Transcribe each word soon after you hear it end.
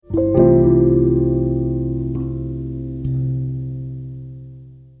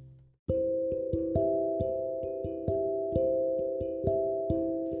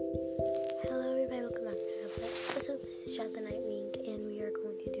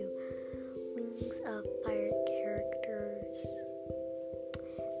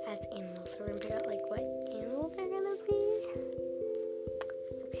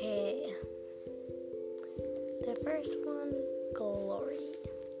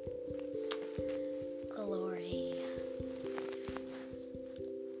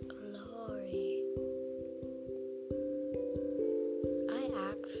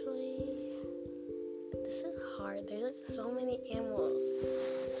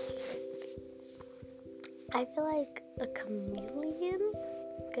I feel like a chameleon,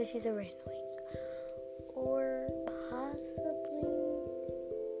 because she's a random. Or possibly...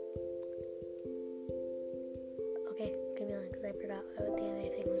 Okay, chameleon, because I forgot what the other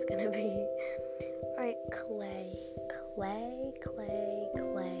thing was gonna be. Alright, clay.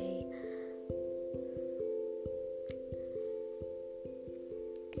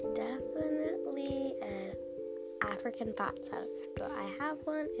 Definitely an African fat saddle. I have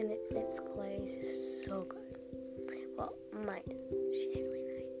one and it fits clay so good. Well, mine does. She's really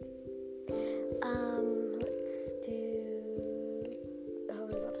nice. Let's do... I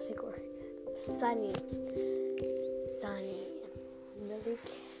was about to say Corey. Sunny. Another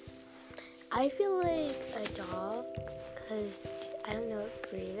kid. I feel like a dog, because I don't know what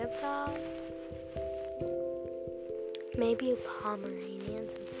breed of dog. Maybe a Pomeranian,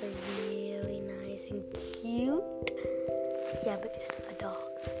 since they're really nice and cute. Yeah, but just a dog.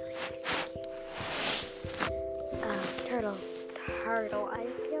 It's really nice and cute. Turtle. I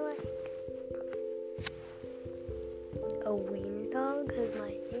feel like a wiener dog, because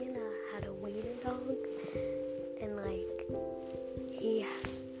my Nana had a wiener dog, and like he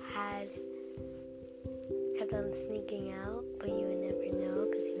kept on sneaking out, but you would never know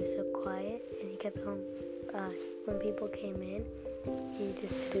because he was so quiet, and he kept on when people came in, he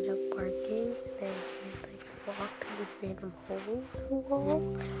just ended up barking, and then he like walked through this random hole in the wall.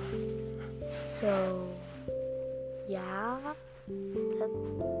 So yeah, that's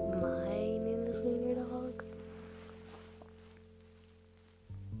my Nana's wiener dog.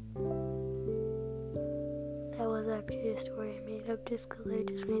 That was actually a story I made up just because I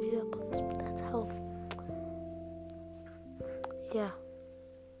just made it up on this. That's how. Yeah.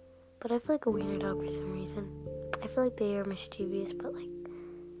 But I feel like a wiener dog for some reason. I feel like they are mischievous, but like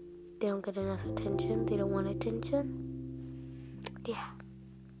they don't get enough attention. They don't want attention. Yeah.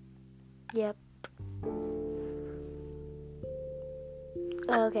 Yep.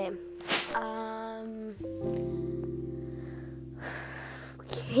 Okay.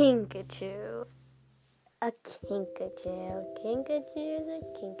 Kinkajou. A kinkajou. Kinkajou is a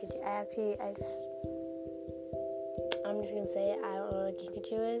kinkajou. I'm just gonna say it. I don't know what a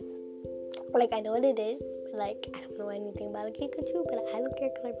kinkajou is. Like, I know what it is, but like, I don't know anything about a kinkajou, but I don't care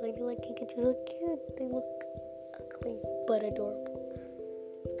because I really feel like kinkajous are cute. They look ugly, but adorable.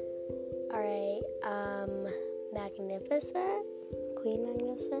 Alright, Magnificent. Queen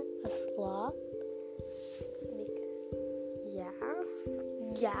Magnificent. A sloth.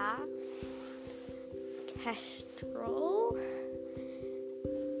 Yeah. Kestrel.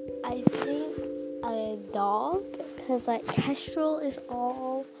 I think a dog, because like Kestrel is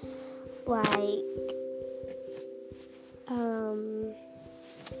all like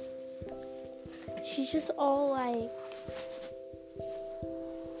she's just all like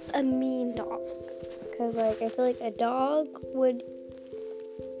a mean dog, because like I feel like a dog would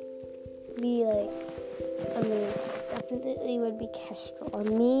be like, definitely would be Kestrel, a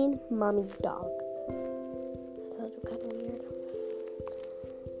mean mommy dog. That's kind of weird.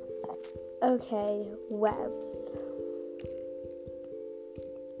 Okay, Webbs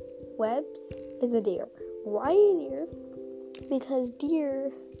is a deer. Why a deer? Because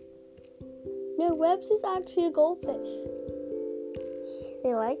Webbs is actually a goldfish.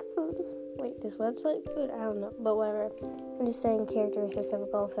 They like food. Wait, does Webbs like food? I don't know, but whatever. I'm just saying characteristics of a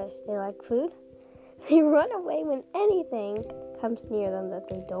goldfish. They like food. They run away when anything comes near them that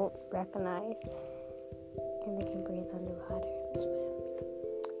they don't recognize. And they can breathe underwater and swim.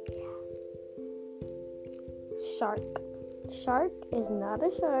 Yeah. Shark is not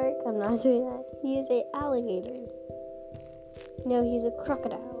a shark. I'm not doing that. He is an alligator. No, he's a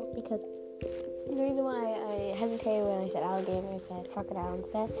crocodile, because the reason why I hesitated when I said alligator and I said crocodile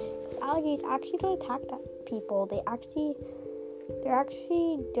instead, because alligators actually don't attack people. They actually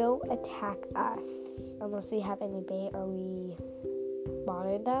don't attack us unless we have any bait or we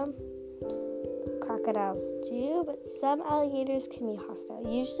bonded them. Crocodiles do, but some alligators can be hostile.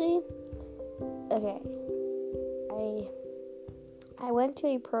 Usually, okay, I went to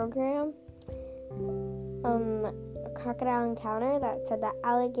a program, a crocodile encounter, that said that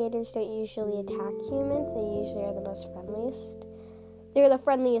alligators don't usually attack humans. They usually are the most friendliest. They're the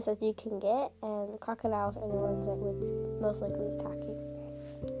friendliest as you can get, and crocodiles are the ones that would most likely attack you.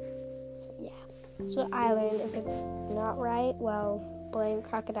 So yeah, that's what I learned. If it's not right, well, blame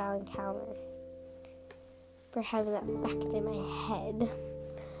Crocodile Encounter for having that backed in my head.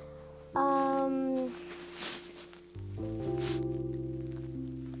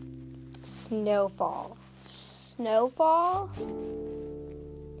 Snowfall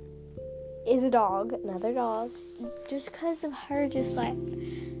is a dog, another dog, just because of her just like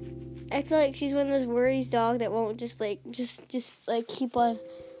I feel like she's one of those worries dog that won't just keep on,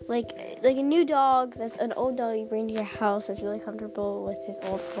 like a new dog that's an old dog you bring to your house that's really comfortable with his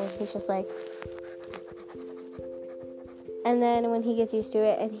old home. He's just like, and then when he gets used to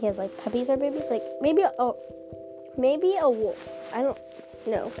it and he has like puppies or babies, like maybe a wolf. I don't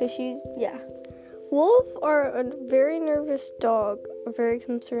know, because wolf are a very nervous dog, a very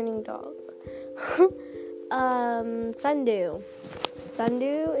concerning dog. Sundew.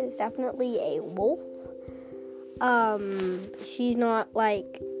 Sundew is definitely a wolf. She's not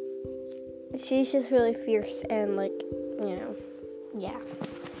like, she's just really fierce and like, yeah.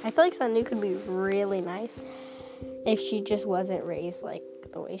 I feel like Sundew could be really nice if she just wasn't raised like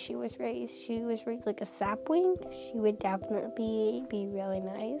the way she was raised. She was raised like a sapwing. She would definitely be really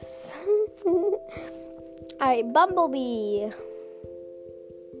nice. Alright, Bumblebee.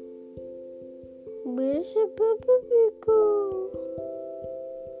 Where's your Bumblebee go?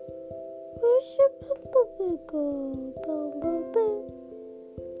 Where's your Bumblebee go?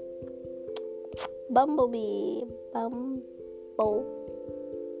 Bumblebee.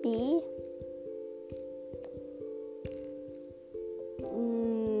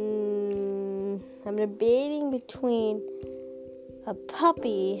 I'm debating between a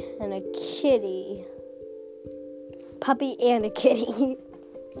puppy and a kitty. Puppy and a kitty.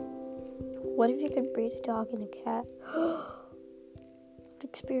 What if you could breed a dog and a cat?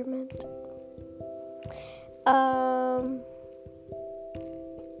 Experiment.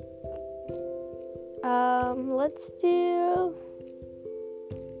 Let's do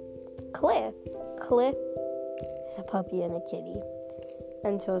Cliff. Cliff is a puppy and a kitty.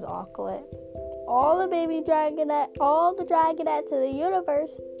 And so is Auklet. All the dragonets in the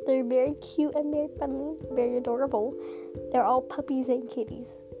universe, they're very cute and very funny, very adorable. They're all puppies and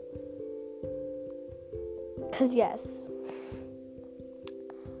kitties. 'Cause yes.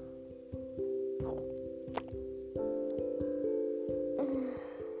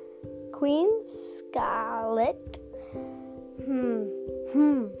 Queen Scarlet.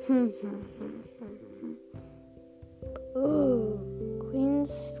 Ooh. Queen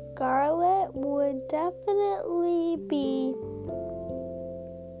Scarlet would definitely be,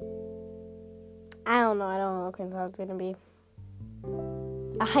 I don't know what Queen Scarlet's gonna be.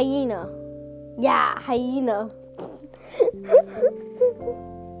 A hyena. Yeah, hyena.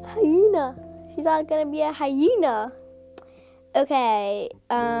 Hyena. She's not gonna be a hyena. Okay,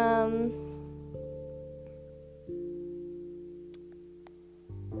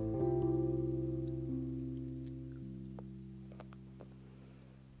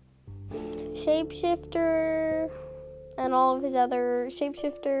 Shapeshifter and all of his other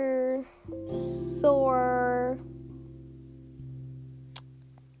Shapeshifter, Soar,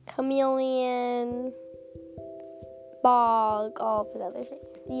 Chameleon, Bog, all of his other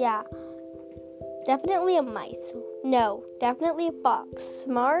shapes. Yeah. Definitely a mice. No, definitely a fox.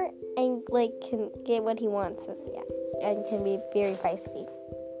 Smart and can get what he wants. And can be very feisty.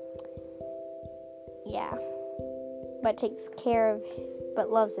 Yeah. But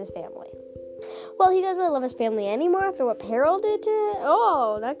loves his family. Well, he doesn't really love his family anymore after what Peril did to him.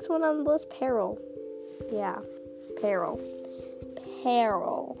 Oh, next one on the list, Peril. Yeah, Peril.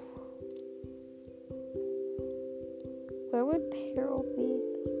 Where would Peril be?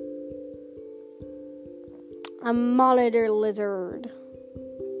 A monitor lizard.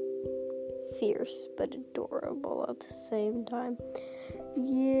 Fierce but adorable at the same time.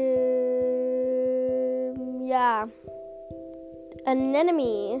 Yeah.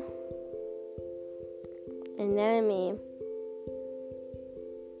 Anemone.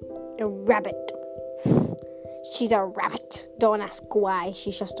 A rabbit. She's a rabbit. Don't ask why.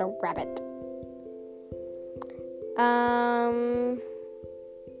 She's just a rabbit.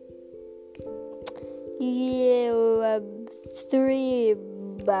 Three. I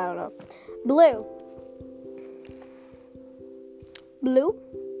don't know. Blue.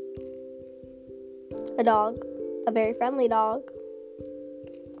 A dog. A very friendly dog.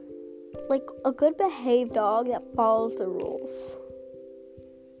 Like a good behaved dog that follows the rules.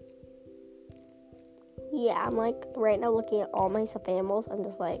 Yeah, I'm like right now looking at all my stuffed animals. I'm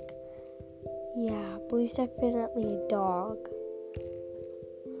just like, yeah, Blue's definitely a dog.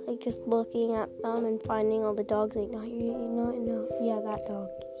 Like just looking at them and finding all the dogs. Like, no, yeah, that dog.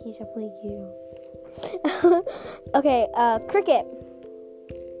 He's definitely you. Okay,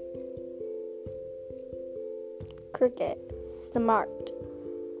 Cricket. Smart.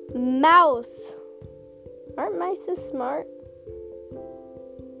 Mouse. Aren't mice as smart?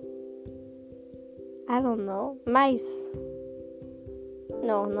 I don't know. Mice.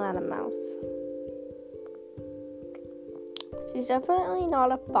 No, not a mouse. She's definitely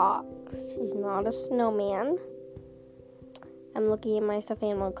not a fox. She's not a snowman. I'm looking at my stuffed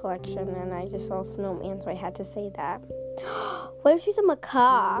animal collection and I just saw snowman, so I had to say that. What if she's a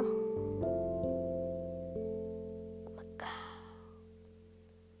macaw?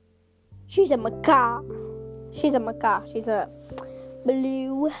 She's a macaw. She's a macaw. She's a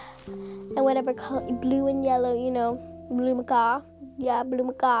blue and whatever color, blue and yellow, you know, blue macaw. Yeah, blue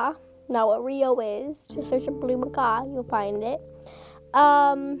macaw. Not what Rio is. Just search a blue macaw. You'll find it.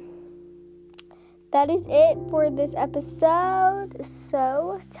 That is it for this episode.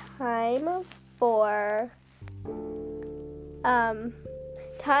 So, time for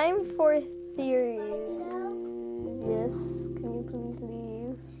theories. Yes, can you please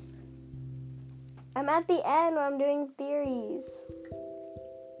leave? I'm at the end where I'm doing theories.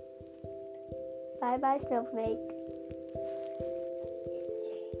 Bye-bye, Snowflake.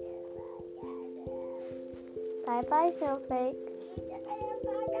 Bye-bye, Snowflake.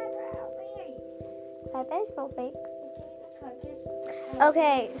 Bye-bye, Snowflake.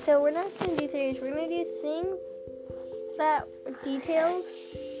 Okay, so we're not going to do theories. We're going to do things details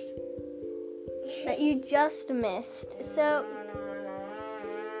that you just missed. So,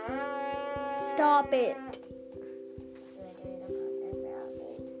 stop it.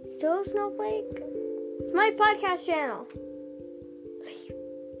 Still Snowflake? It's my podcast channel.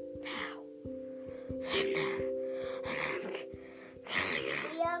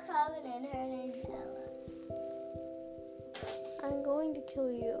 I'm going to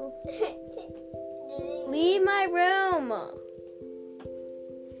kill you. Leave my room.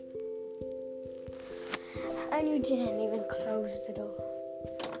 And you didn't even close the door.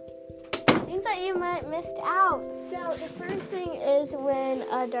 Things that you might missed out. So the first thing is when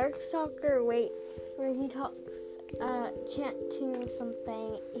Darkstalker waits, where he talks, chanting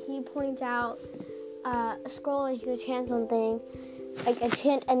something. He points out a scroll and he goes chant something, like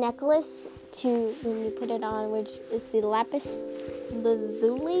a necklace to when you put it on, which is the lapis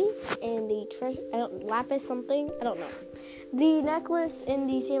lazuli and the lapis something, I don't know. The necklace in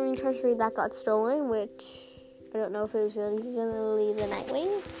the Salmon Treasury that got stolen, which I don't know if it was really the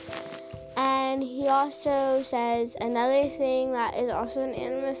Nightwing. And he also says another thing that is also an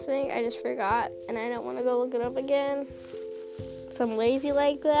Animus thing. I just forgot, and I don't want to go look it up again. So I'm lazy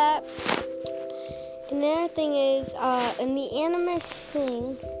like that. And the other thing is, in the Animus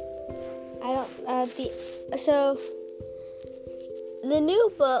thing, so the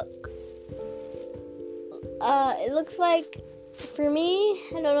new book, it looks like, for me,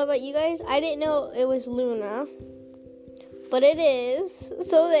 I don't know about you guys, I didn't know it was Luna, but it is,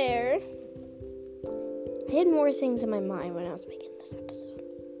 so there. I had more things in my mind when I was making this episode,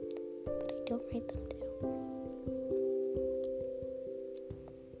 but I don't write them down.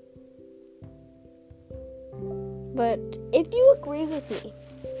 But if you agree with me,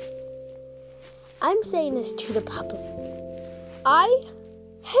 I'm saying this to the public. I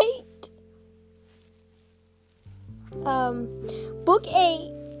hate Book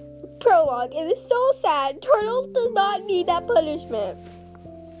 8 Prologue. It is so sad. Turtles does not need that punishment.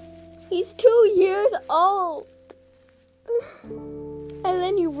 He's 2 years old. And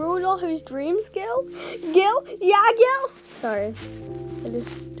then you ruined all his dreams, Gil? Gil? Yeah, Gil? Sorry. I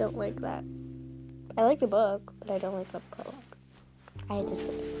just don't like that. I like the book, but I don't like the prologue. I had to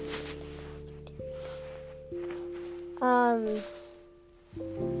skip it.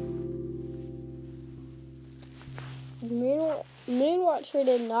 Moonwatcher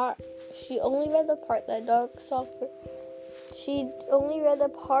did not. She only read the part that Darkstalker. She only read the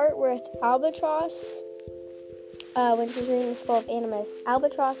part where it's Albatross. When she's reading the Skull of Animus,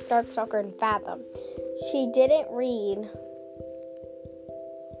 Albatross, Darkstalker, and Fathom. She didn't read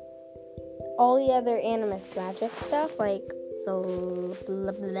all the other Animus magic stuff, like the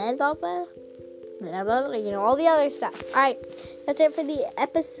you know, all the other stuff. Alright, that's it for the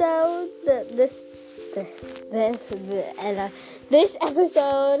episode. This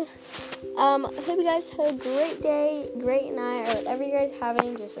episode. Hope you guys have a great day, great night, or whatever you guys are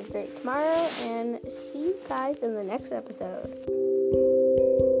having. Just a great tomorrow, and see you guys in the next episode.